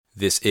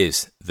This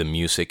is the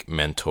Music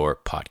Mentor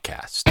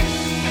Podcast.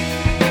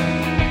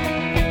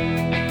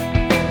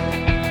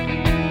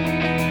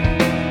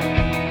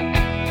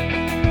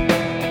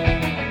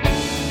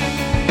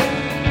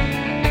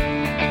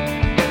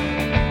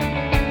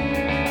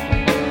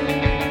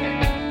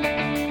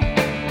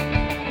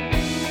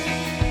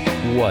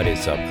 What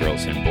is up,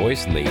 girls and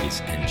boys,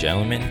 ladies and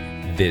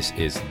gentlemen? This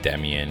is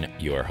Demian,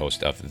 your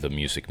host of the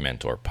Music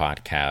Mentor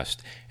Podcast,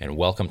 and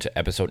welcome to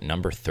episode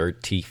number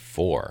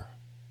 34.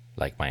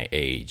 Like my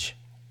age.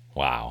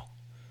 Wow.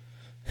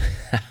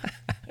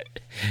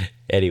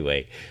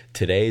 Anyway, on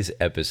today's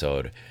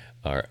episode,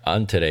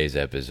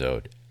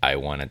 I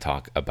want to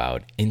talk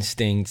about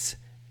instincts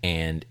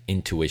and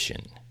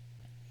intuition.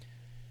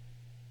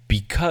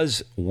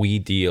 Because we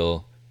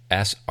deal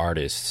as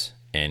artists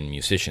and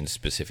musicians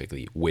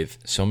specifically with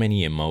so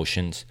many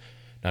emotions,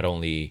 not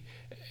only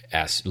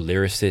as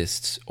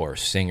lyricists or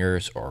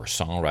singers or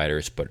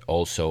songwriters, but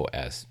also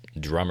as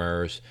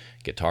drummers,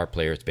 guitar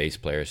players, bass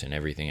players, and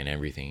anything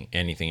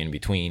in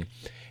between.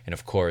 And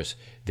of course,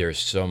 there's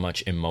so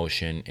much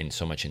emotion and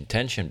so much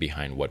intention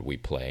behind what we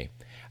play.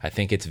 I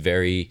think it's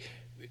very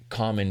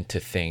common to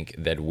think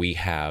that we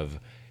have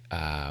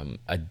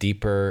a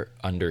deeper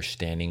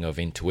understanding of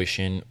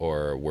intuition,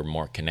 or we're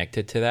more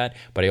connected to that.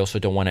 But I also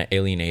don't want to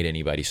alienate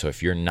anybody. So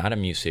if you're not a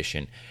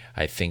musician,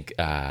 I think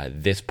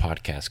this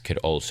podcast could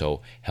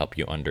also help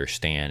you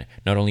understand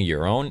not only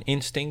your own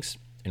instincts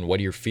and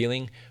what you're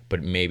feeling,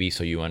 but maybe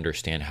so you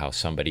understand how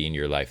somebody in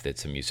your life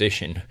that's a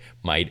musician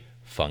might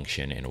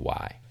function and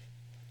why.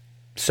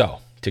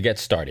 So, to get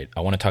started,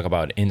 I want to talk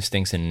about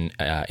instincts and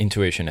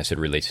intuition as it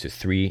relates to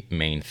three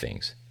main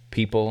things: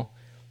 people,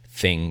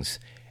 things,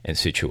 and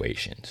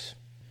situations.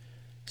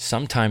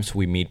 Sometimes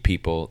we meet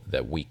people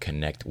that we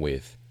connect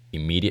with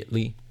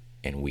immediately,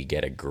 and we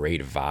get a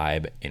great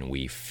vibe, and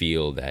we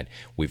feel that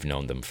we've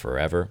known them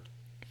forever.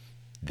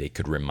 They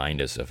could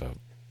remind us of a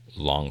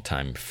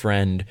longtime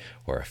friend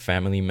or a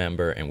family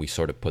member, and we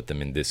sort of put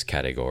them in this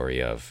category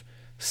of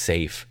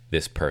safe,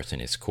 this person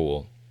is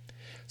cool.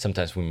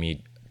 Sometimes we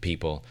meet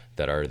people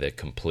that are the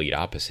complete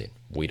opposite.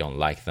 We don't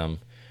like them,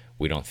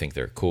 we don't think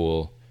they're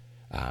cool,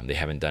 they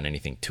haven't done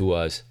anything to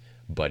us,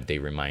 but they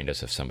remind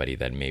us of somebody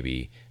that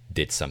maybe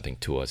did something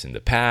to us in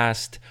the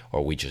past,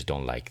 or we just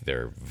don't like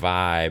their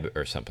vibe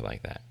or something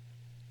like that.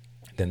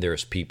 Then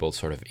there's people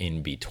sort of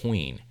in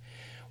between,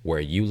 where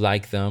you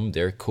like them,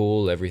 they're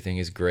cool, everything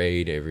is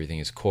great, everything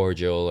is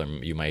cordial,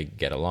 and you might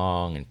get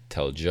along and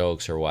tell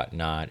jokes or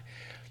whatnot,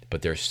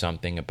 but there's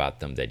something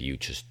about them that you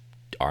just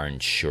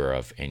aren't sure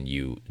of and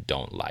you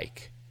don't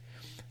like.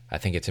 I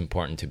think it's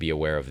important to be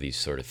aware of these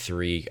sort of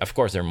three. Of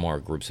course, there are more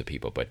groups of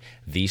people, but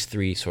these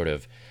three sort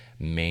of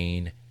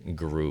main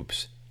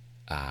groups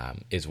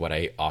is what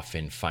I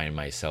often find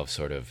myself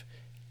sort of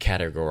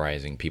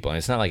categorizing people. And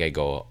it's not like I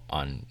go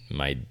on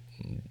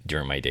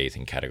during my days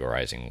and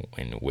categorizing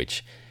in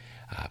which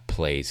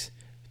place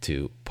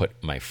to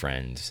put my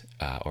friends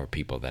or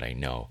people that I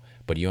know,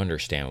 but you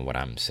understand what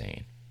I'm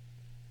saying.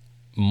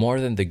 More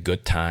than the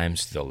good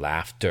times, the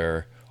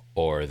laughter,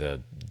 or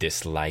the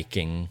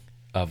disliking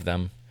of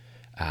them,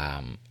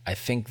 I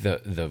think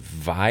the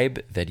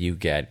vibe that you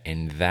get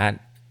in that,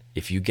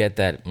 if you get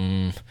that,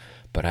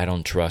 but I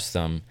don't trust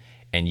them,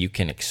 and you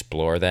can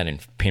explore that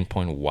and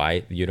pinpoint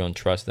why you don't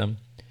trust them,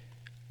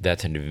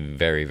 that's a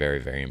very, very,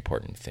 very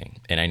important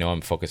thing. And I know I'm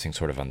focusing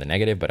sort of on the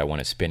negative, but I want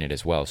to spin it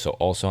as well. So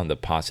also on the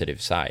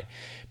positive side,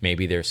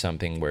 maybe there's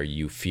something where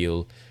you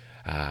feel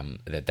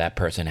that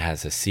person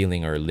has a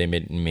ceiling or a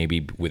limit,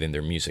 maybe within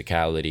their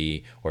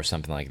musicality or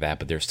something like that,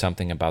 but there's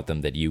something about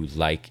them that you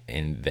like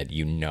and that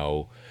you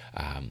know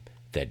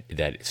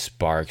that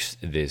sparks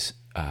this,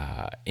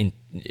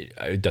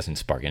 it doesn't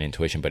spark an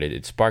intuition, but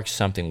it sparks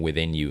something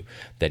within you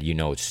that you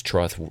know it's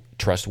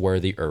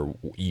trustworthy, or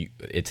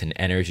it's an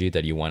energy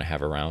that you want to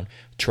have around.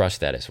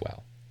 Trust that as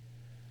well.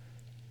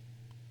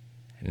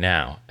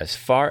 Now, as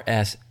far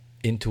as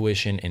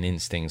intuition and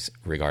instincts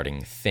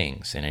regarding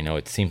things, and I know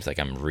it seems like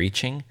I'm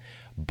reaching,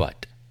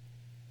 but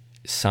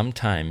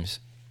sometimes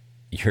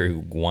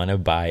you want to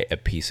buy a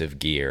piece of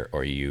gear,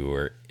 or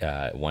you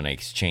want to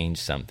exchange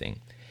something,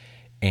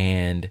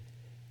 and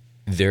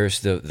there's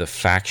the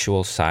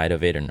factual side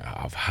of it and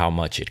of how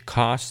much it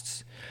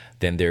costs.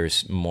 Then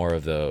there's more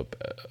of the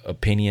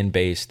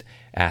opinion-based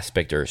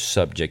aspect or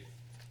subjective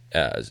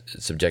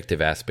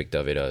aspect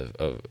of it,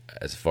 of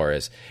as far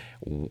as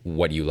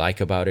what you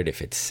like about it,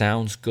 if it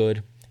sounds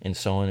good, and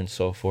so on and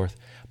so forth.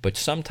 But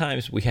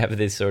sometimes we have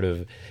this sort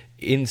of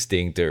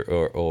instinct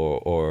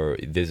or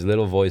this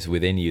little voice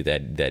within you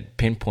that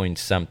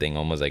pinpoints something,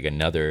 almost like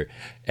another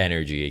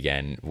energy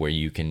again, where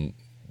you can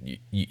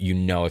you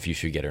know if you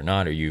should get or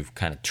not, or you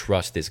kind of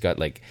trust this gut,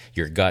 like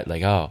your gut,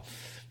 like,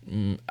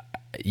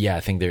 yeah, I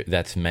think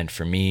that's meant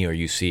for me. Or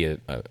you see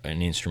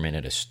an instrument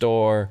at a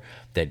store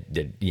that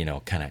you know,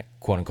 kind of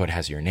quote unquote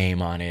has your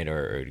name on it,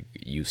 or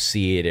you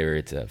see it, or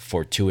it's a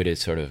fortuitous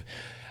sort of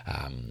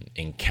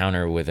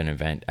encounter with an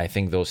event. I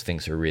think those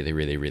things are really,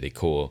 really, really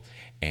cool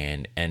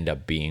and end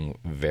up being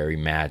very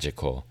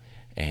magical,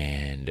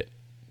 and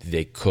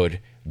they could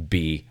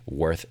be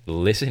worth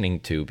listening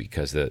to,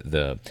 because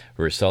the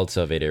results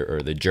of it,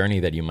 or the journey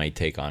that you might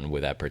take on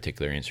with that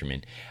particular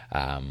instrument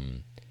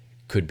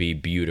could be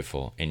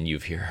beautiful. And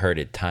you've heard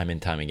it time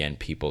and time again,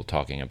 people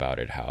talking about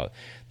it, how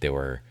they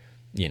were,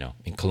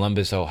 in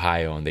Columbus,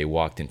 Ohio, and they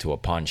walked into a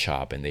pawn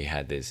shop and they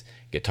had this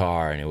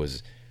guitar and it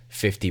was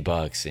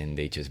 $50 and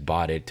they just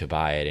bought it to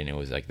buy it, and it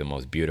was like the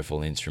most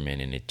beautiful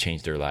instrument and it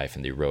changed their life,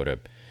 and they wrote a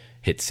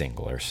hit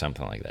single or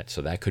something like that.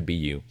 So that could be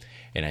you.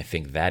 And I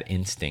think that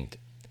instinct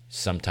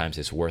sometimes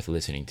is worth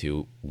listening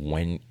to,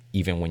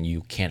 even when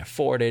you can't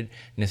afford it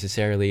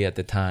necessarily at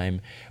the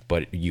time,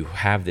 but you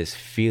have this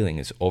feeling,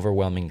 this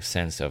overwhelming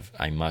sense of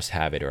I must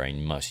have it or I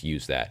must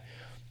use that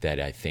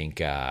I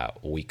think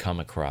we come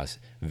across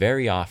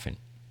very often,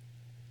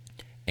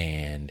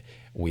 and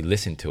we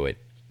listen to it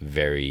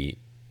very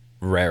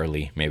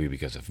rarely, maybe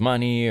because of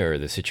money or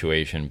the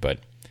situation, but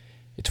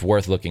it's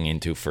worth looking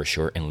into for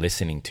sure, and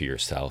listening to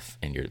yourself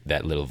and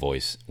that little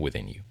voice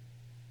within you.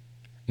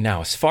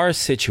 Now, as far as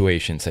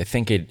situations, I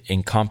think it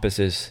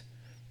encompasses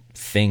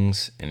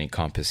things and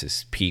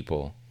encompasses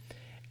people,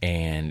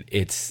 and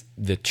it's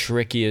the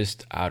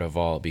trickiest out of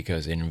all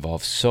because it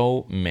involves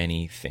so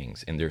many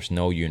things and there's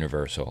no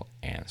universal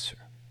answer.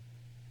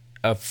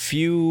 A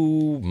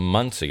few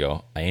months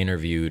ago, I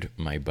interviewed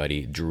my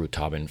buddy Drew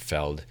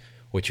Taubenfeld,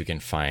 which you can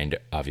find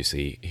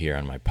obviously here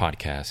on my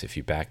podcast if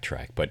you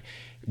backtrack. But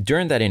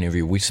during that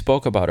interview, we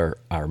spoke about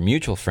our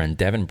mutual friend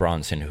Devin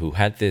Bronson, who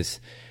had this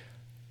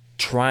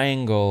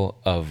triangle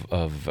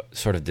of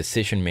sort of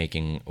decision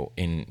making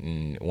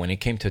in when it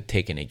came to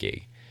taking a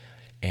gig.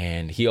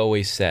 And he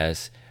always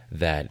says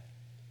that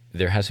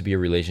there has to be a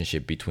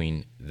relationship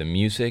between the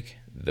music,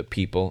 the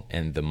people,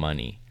 and the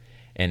money.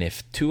 And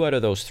if two out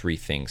of those three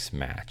things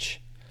match,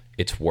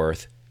 it's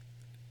worth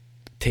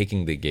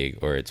taking the gig,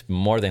 or it's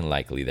more than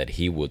likely that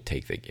he would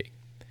take the gig.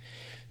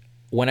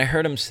 When I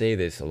heard him say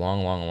this a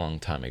long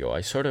time ago,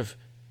 I sort of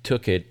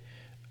took it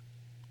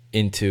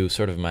into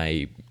sort of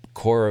my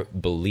core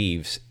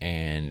beliefs,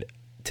 and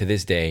to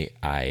this day,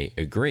 I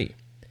agree.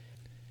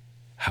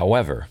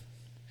 However,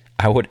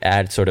 I would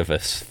add sort of a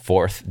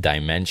fourth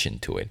dimension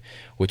to it,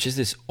 which is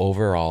this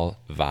overall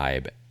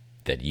vibe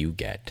that you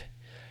get.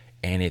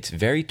 And it's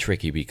very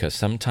tricky because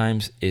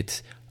sometimes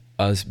it's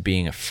us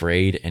being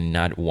afraid and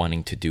not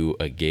wanting to do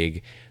a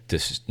gig,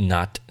 to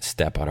not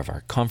step out of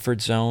our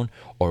comfort zone,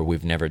 or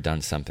we've never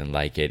done something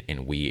like it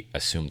and we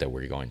assume that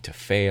we're going to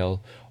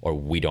fail, or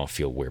we don't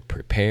feel we're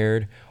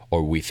prepared,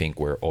 or we think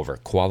we're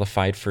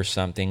overqualified for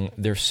something.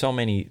 There's so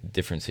many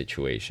different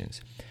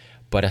situations.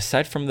 But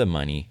aside from the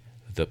money,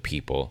 the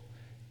people,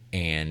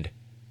 and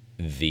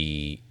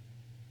the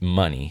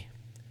money,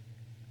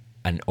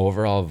 an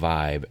overall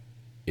vibe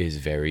is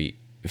very,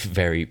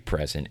 very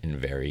present and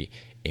very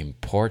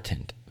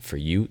important for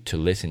you to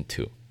listen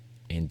to,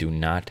 and do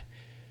not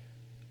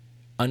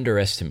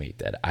underestimate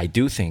that. I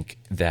do think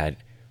that,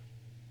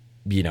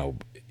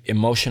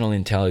 emotional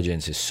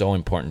intelligence is so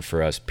important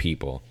for us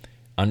people,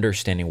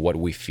 understanding what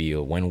we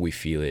feel, when we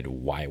feel it,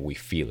 why we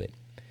feel it.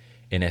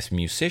 And as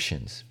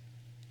musicians,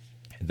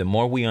 the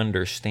more we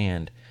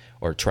understand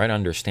or try to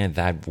understand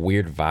that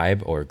weird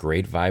vibe or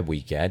great vibe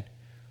we get,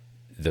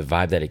 the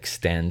vibe that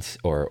extends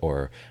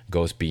or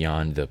goes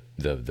beyond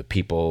the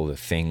people, the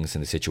things,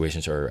 and the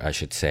situations, or I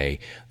should say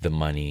the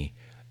money,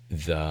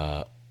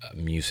 the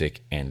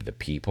music, and the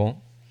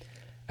people.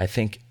 I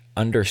think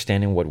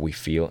understanding what we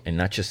feel, and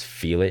not just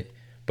feel it,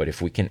 but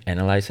if we can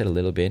analyze it a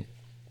little bit,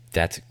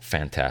 that's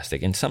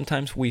fantastic. And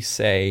sometimes we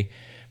say,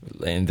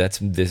 and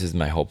this is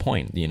my whole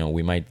point,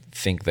 we might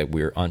think that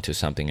we're onto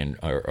something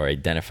or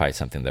identify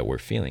something that we're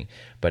feeling,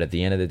 but at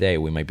the end of the day,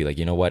 we might be like,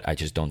 you know what, I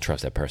just don't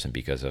trust that person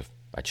because of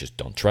I just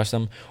don't trust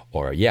them,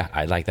 or yeah,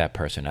 I like that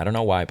person, I don't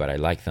know why, but I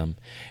like them,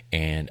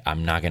 and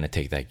I'm not going to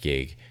take that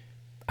gig.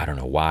 I don't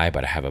know why,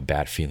 but I have a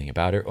bad feeling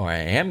about it, or I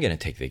am going to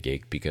take the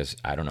gig because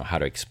I don't know how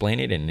to explain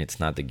it, and it's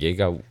not the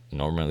gig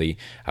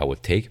I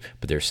would take,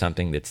 but there's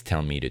something that's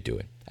telling me to do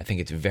it. I think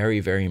it's very,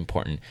 very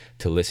important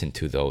to listen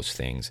to those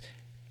things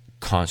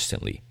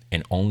constantly,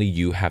 and only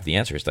you have the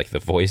answers, like the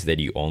voice that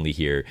you only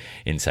hear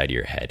inside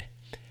your head.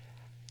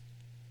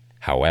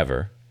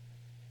 However,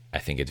 I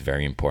think it's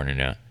very important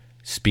to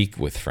speak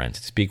with friends,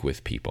 speak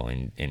with people,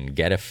 and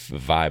get a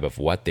vibe of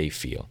what they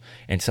feel.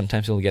 And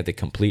sometimes you'll get the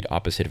complete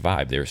opposite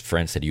vibe. There's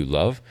friends that you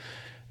love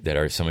that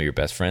are some of your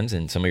best friends,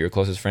 and some of your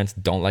closest friends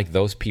don't like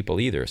those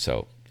people either.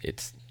 So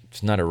it's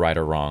not a right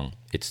or wrong.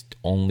 It's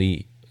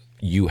only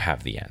you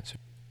have the answer.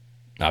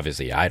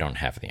 Obviously, I don't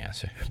have the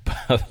answer.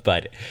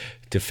 But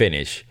to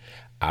finish,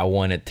 I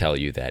want to tell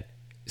you that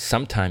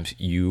sometimes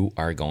you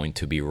are going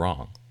to be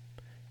wrong.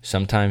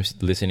 Sometimes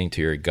listening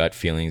to your gut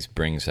feelings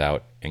brings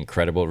out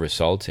incredible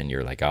results, and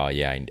you're like, oh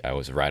yeah, I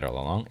was right all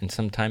along. And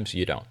sometimes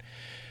you don't.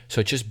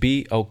 So just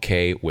be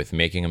okay with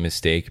making a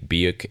mistake.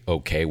 Be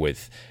okay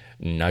with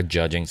not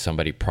judging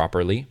somebody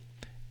properly,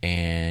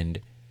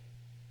 and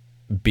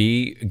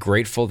be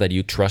grateful that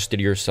you trusted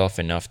yourself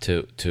enough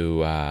to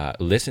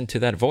listen to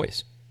that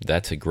voice.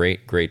 That's a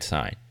great, great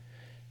sign.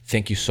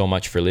 Thank you so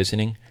much for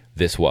listening.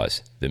 This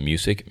was the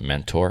Music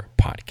Mentor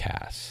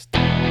Podcast.